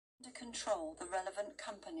control the relevant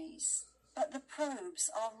companies. But the probes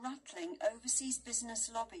are rattling overseas business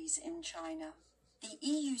lobbies in China. The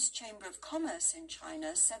EU's Chamber of Commerce in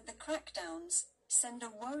China said the crackdowns send a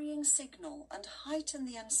worrying signal and heighten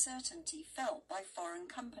the uncertainty felt by foreign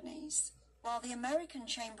companies, while the American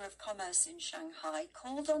Chamber of Commerce in Shanghai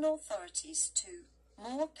called on authorities to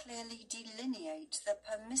more clearly delineate the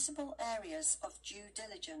permissible areas of due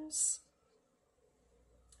diligence.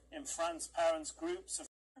 In France, parents' groups have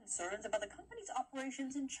concerns about the company's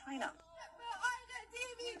operations in China.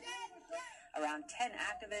 Around 10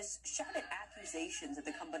 activists shouted accusations at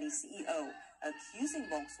the company's CEO, accusing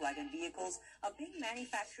Volkswagen vehicles of being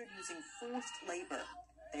manufactured using forced labor.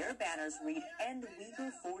 Their banners read, "End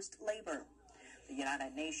Uyghur Forced Labor." The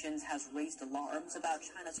United Nations has raised alarms about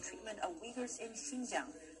China's treatment of Uyghurs in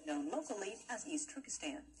Xinjiang, known locally as East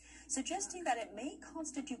Turkestan, suggesting that it may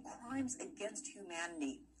constitute crimes against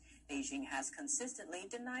humanity. Beijing has consistently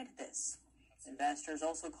denied this. Investors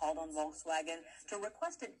also called on Volkswagen to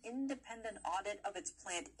request an independent audit of its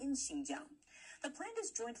plant in Xinjiang. The plant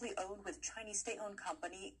is jointly owned with Chinese state-owned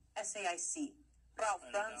company SAIC. Ralph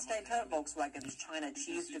Brandstatter, Volkswagen's China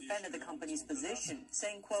chief, defended the company's position,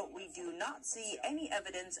 saying, quote, "We do not see any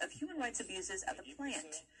evidence of human rights abuses at the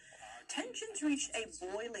plant." Tensions reached a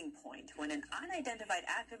boiling point when an unidentified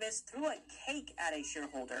activist threw a cake at a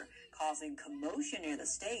shareholder, causing commotion near the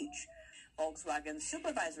stage. Volkswagen's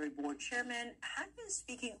supervisory board chairman had been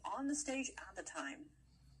speaking on the stage at the time.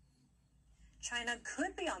 China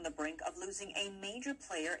could be on the brink of losing a major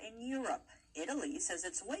player in Europe. Italy says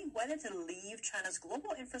it's weighing whether to leave China's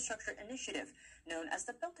global infrastructure initiative, known as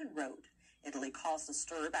the Belt and Road. Italy caused a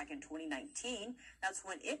stir back in 2019. That's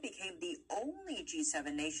when it became the only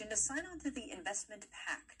G7 nation to sign on to the Investment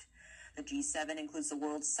Pact. The G7 includes the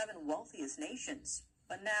world's 7 wealthiest nations.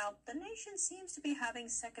 But now, the nation seems to be having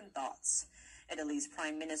second thoughts. Italy's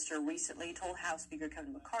prime minister recently told House Speaker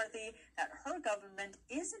Kevin McCarthy that her government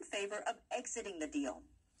is in favor of exiting the deal.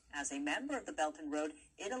 As a member of the Belt and Road,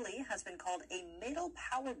 Italy has been called a middle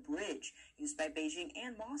power bridge used by Beijing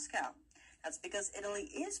and Moscow. That's because Italy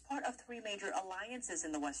is part of 3 major alliances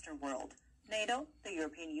in the Western world: NATO, the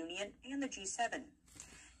European Union, and the G7.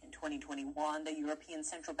 In 2021, the European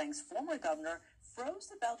Central Bank's former governor froze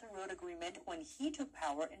the Belt and Road Agreement when he took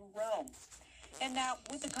power in Rome. And now,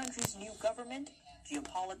 with the country's new government,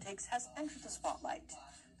 geopolitics has entered the spotlight.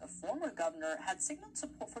 The former governor had signaled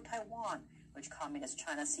support for Taiwan, which Communist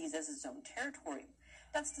China sees as its own territory.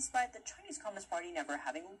 That's despite the Chinese Communist Party never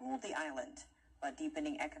having ruled the island. But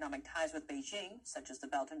deepening economic ties with Beijing, such as the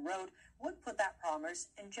Belt and Road, would put that promise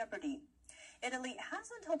in jeopardy. Italy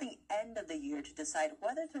has until the end of the year to decide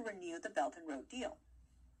whether to renew the Belt and Road deal.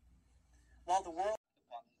 While the world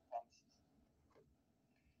upon his promises.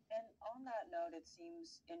 And on that note, it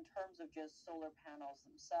seems in terms of just solar panels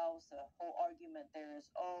themselves, the whole argument there is,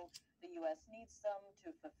 the U.S. needs them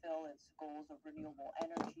to fulfill its goals of renewable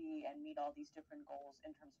energy and meet all these different goals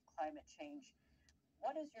in terms of climate change.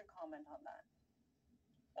 What is your comment on that?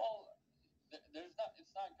 Well,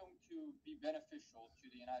 it's not going to be beneficial to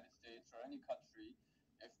the United States or any country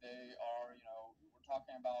if they are, we're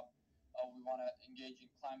talking about, we want to engage in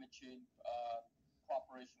climate change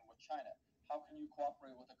cooperation with China. How can you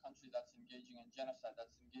cooperate with a country that's engaging in genocide,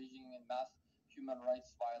 that's engaging in mass human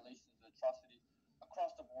rights violations, atrocities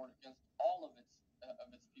across the board against all of its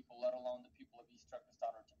people, let alone the people of East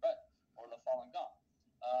Turkestan or Tibet or the Falun Gong?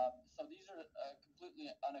 So these are completely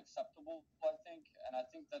unacceptable, I think, and I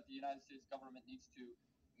think that the United States government needs to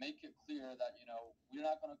make it clear that, we're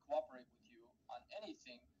not going to cooperate with you on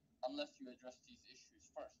anything unless you address these issues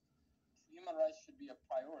first. Human rights should be a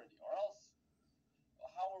priority, or else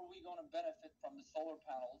how are we going to benefit from the solar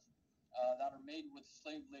panels that are made with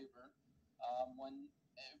slave labor when,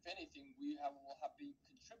 if anything, will have been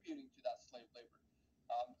contributing to that slave labor?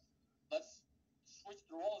 Let's switch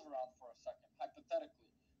the roles around for a second. Hypothetically,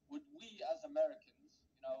 would we as Americans,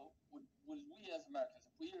 if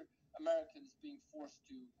we're Americans being forced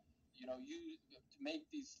to, to make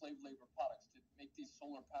these slave labor products, to make these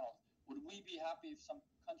solar panels, would we be happy if some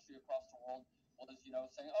country across the world was,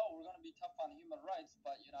 saying, we're going to be tough on human rights,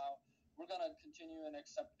 but, we're going to continue and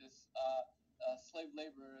accept this slave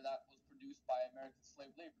labor that was produced by American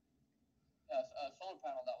slave labor, a solar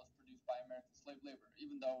panel that was produced by American slave labor,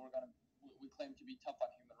 even though we claim to be tough on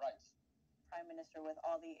human rights. Prime Minister, with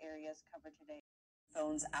all the areas covered today,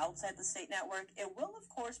 phones outside the state network, it will, of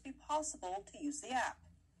course, be possible to use the app.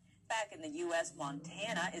 Back in the U.S.,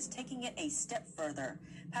 Montana is taking it a step further,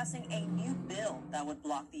 passing a new bill that would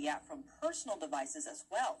block the app from personal devices as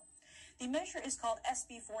well. The measure is called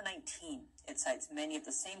SB 419. It cites many of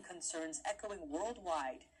the same concerns echoing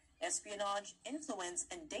worldwide. espionage, influence,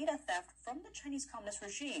 and data theft from the Chinese Communist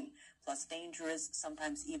regime, plus dangerous,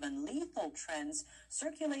 sometimes even lethal trends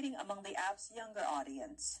circulating among the app's younger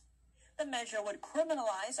audience. The measure would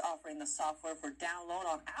criminalize offering the software for download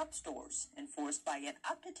on app stores, enforced by an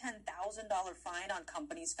up to $10,000 fine on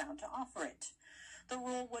companies found to offer it. The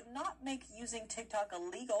rule would not make using TikTok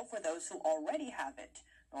illegal for those who already have it,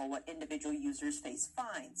 nor would individual users face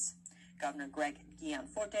fines. Governor Greg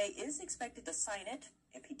Gianforte is expected to sign it.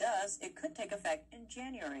 If he does, it could take effect in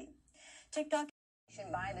January. TikTok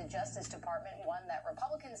by the Justice Department, one that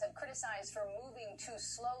Republicans have criticized for moving too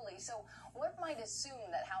slowly. So one might assume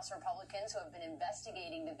that House Republicans who have been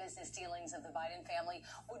investigating the business dealings of the Biden family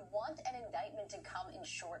would want an indictment to come in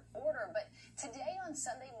short order. But today on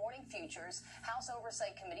Sunday Morning Futures, House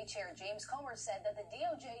Oversight Committee Chair James Comer said that the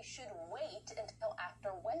DOJ should wait until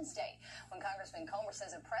after Wednesday, when Congressman Comer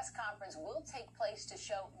says a press conference will take place to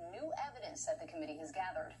show new evidence that the committee has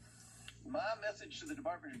gathered. My message to the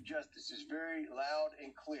Department of Justice is very loud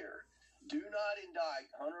and clear. Do not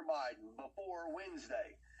indict Hunter Biden before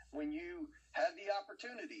Wednesday, when you have the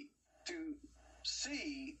opportunity to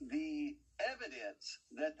see the evidence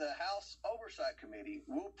that the House Oversight Committee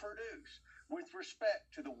will produce with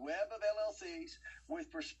respect to the web of LLCs,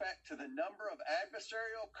 with respect to the number of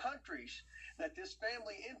adversarial countries that this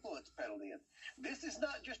family influence peddled in. This is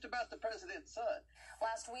not just about the president's son.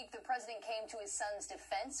 Last week, the president came to his son's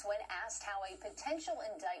defense when asked how a potential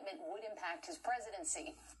indictment would impact his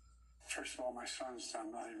presidency. First of all, my son's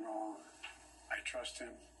done nothing wrong. I trust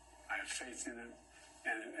him. I have faith in him.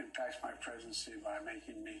 And it impacts my presidency by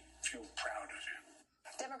making me feel proud of him.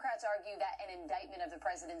 Democrats argue that an indictment of the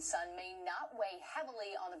president's son may not weigh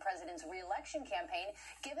heavily on the president's re-election campaign,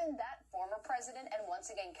 given that former president and once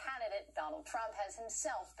again candidate Donald Trump has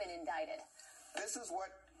himself been indicted. This is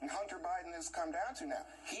what Hunter Biden has come down to now.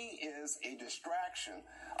 He is a distraction,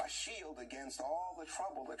 a shield against all the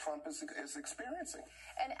trouble that Trump is experiencing.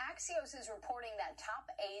 And Axios is reporting that top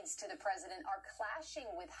aides to the president are clashing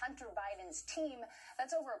with Hunter Biden's team.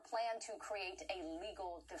 That's over a plan to create a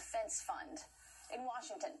legal defense fund. In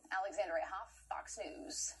Washington, Alexandria Hoff, Fox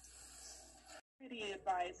News. Security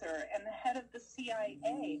advisor and the head of the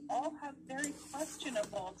CIA all have very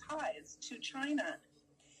questionable ties to China.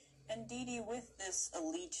 And Didi, with this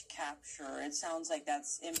elite capture, it sounds like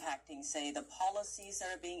that's impacting, say, the policies that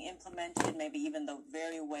are being implemented, maybe even the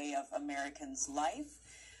very way of Americans' life.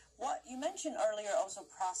 What you mentioned earlier, also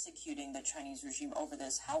prosecuting the Chinese regime over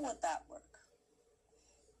this. How would that work?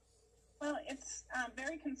 Well, it's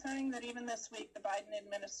very concerning that even this week the Biden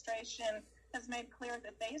administration has made clear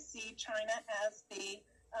that they see China as the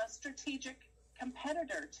strategic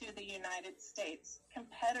competitor to the United States.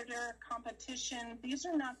 Competitor, competition, these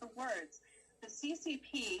are not the words. The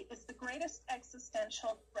CCP is the greatest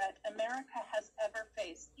existential threat America has ever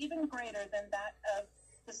faced, even greater than that of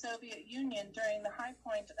the Soviet Union during the high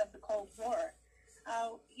point of the Cold War.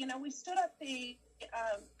 We stood up the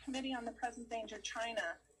Committee on the Present Danger China,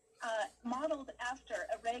 modeled after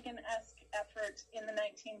a Reagan-esque effort in the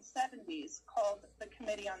 1970s called the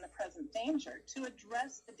Committee on the Present Danger to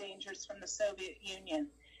address the dangers from the Soviet Union.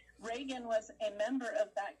 Reagan was a member of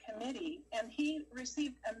that committee, and he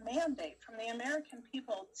received a mandate from the American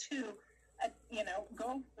people to,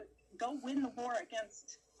 go win the war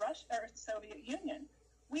against Russia or Soviet Union.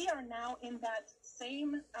 We are now in that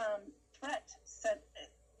same threat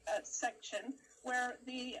section where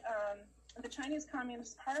the Chinese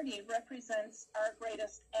Communist Party represents our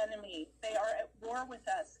greatest enemy. They are at war with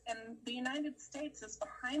us, and the United States is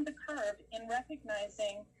behind the curve in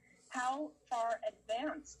recognizing how far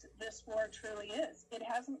advanced this war truly is. It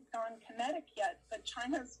hasn't gone kinetic yet, but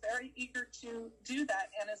China's very eager to do that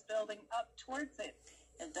and is building up towards it.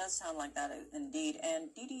 It does sound like that, indeed.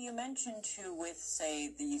 And Didi, you mentioned too, with,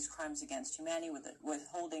 say, these crimes against humanity, with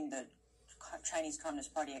holding the Chinese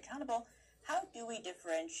Communist Party accountable, how do we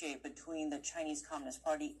differentiate between the Chinese Communist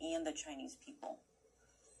Party and the Chinese people?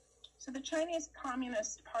 So the Chinese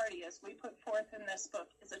Communist Party, as we put forth in this book,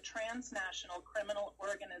 is a transnational criminal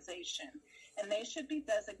organization, and they should be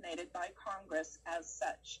designated by Congress as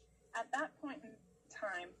such. At that point in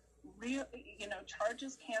time,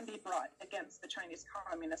 charges can be brought against the Chinese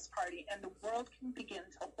Communist Party, and the world can begin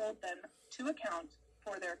to hold them to account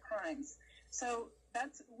for their crimes. So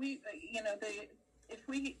that's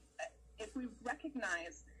if we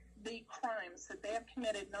recognize the crimes that they have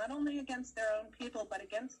committed, not only against their own people, but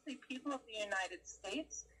against the people of the United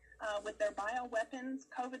States, with their bioweapons,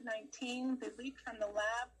 COVID-19, the leak from the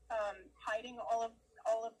lab, hiding all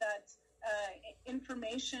of that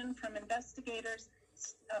information from investigators,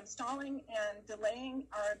 stalling and delaying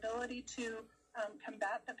our ability to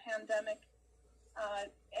combat the pandemic.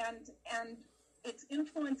 and its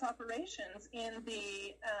influence operations in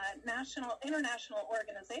the international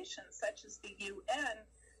organizations such as the UN,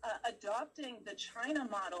 adopting the China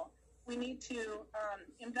model. We need to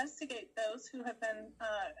investigate those who have been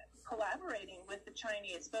collaborating with the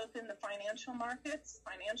Chinese, both in the financial markets,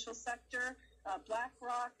 financial sector,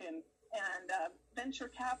 BlackRock and venture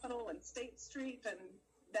capital and State Street and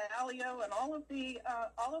Dalio and all of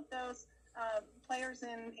those players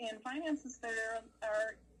in finances that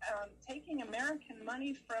are taking American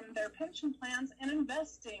money from their pension plans and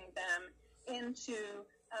investing them into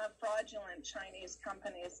fraudulent Chinese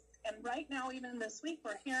companies. And right now, even this week,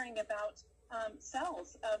 we're hearing about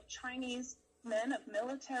cells of Chinese men of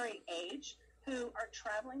military age who are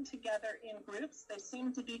traveling together in groups. They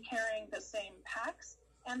seem to be carrying the same packs,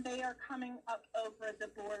 and they are coming up over the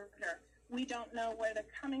border. We don't know where they're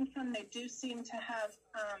coming from. They do seem to have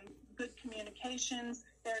good communications.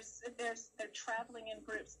 They're traveling in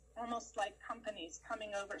groups, almost like companies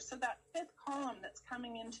coming over. So that fifth column that's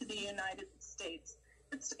coming into the United States,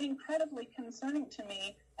 it's incredibly concerning to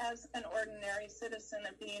me as an ordinary citizen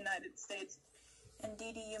of the United States. And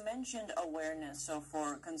Dee Dee, you mentioned awareness. So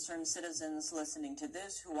for concerned citizens listening to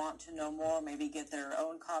this who want to know more, maybe get their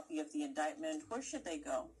own copy of the indictment, where should they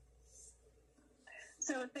go?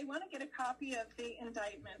 So if they want to get a copy of the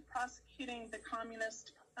indictment prosecuting the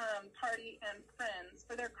Communist Party and friends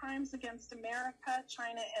for their crimes against America,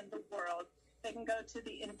 China, and the world, they can go to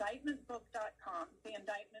theindictmentbook.com,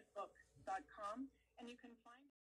 theindictmentbook.com, and you can find